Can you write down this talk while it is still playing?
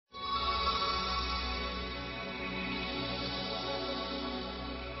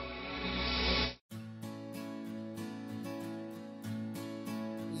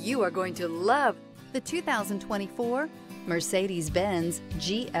You are going to love the 2024 Mercedes-Benz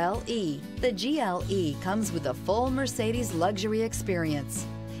GLE. The GLE comes with a full Mercedes luxury experience.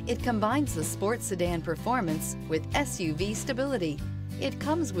 It combines the sports sedan performance with SUV stability. It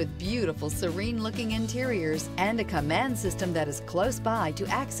comes with beautiful, serene-looking interiors and a command system that is close by to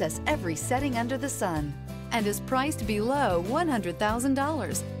access every setting under the sun, and is priced below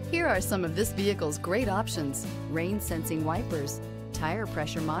 $100,000. Here are some of this vehicle's great options: rain-sensing wipers, tire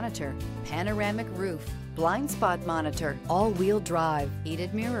pressure monitor, panoramic roof, blind spot monitor, all-wheel drive,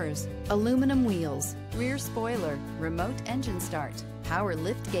 heated mirrors, aluminum wheels, rear spoiler, remote engine start, power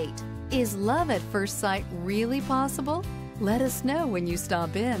lift gate. Is love at first sight really possible? Let us know when you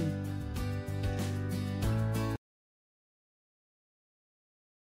stop in.